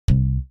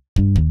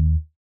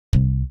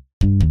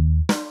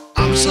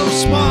so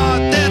smart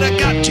that I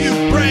got two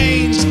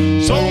brains,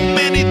 so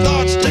many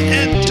thoughts to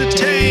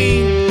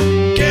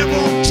entertain.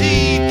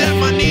 Guaranteed that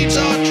my needs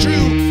are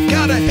true.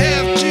 Gotta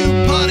have two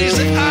parties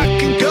that I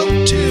can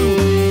go to.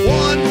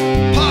 One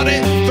party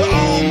for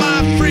all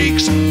my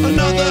freaks,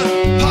 another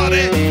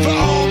party for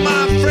all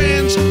my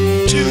friends.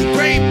 Two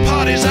great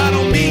parties, I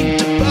don't mean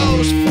to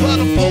boast, but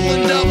I'm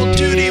pulling double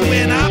duty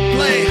when I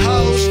play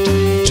host.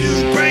 Two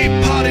great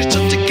parties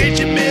just in case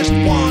you missed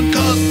one,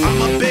 cause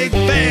I'm a big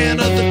fan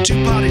of the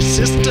two-party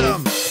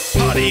system.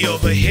 Party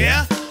over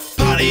here,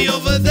 party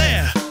over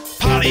there,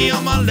 party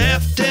on my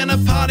left and a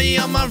party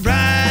on my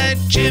right.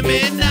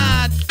 Jimmy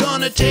Knott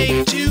gonna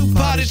take two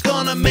parties,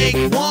 gonna make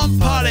one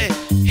party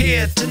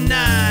here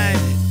tonight.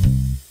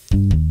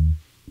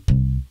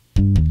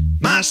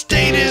 My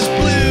state is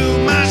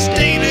blue, my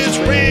state is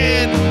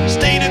red,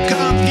 state of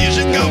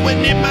confusion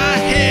going in my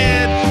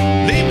head.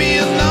 Leave me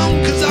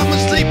alone cause I'm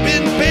asleep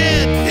in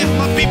bed. If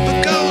my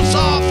beeper goes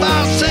off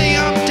I'll say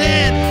I'm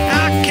dead.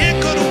 I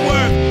can't go to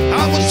work,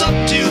 I was up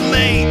too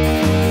late.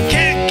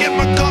 Can't get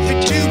my coffee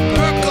to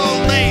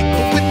percolate,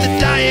 but with the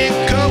Diet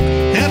Coke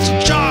and some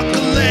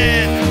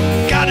chocolate,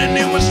 got a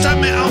new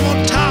assignment, I'm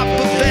on top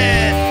of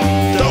it.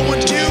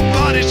 Throwing two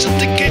parties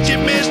just in case you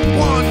missed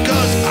one,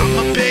 cause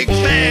I'm a big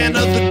fan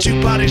of the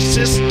two-party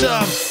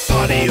system.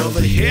 Party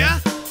over here,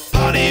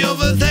 party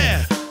over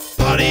there,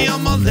 party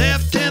on my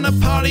left and a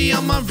party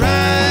on my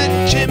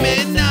right.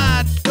 Jimmy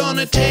Knott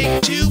gonna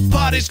take two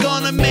parties,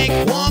 gonna make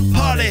one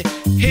party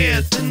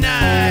here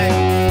tonight.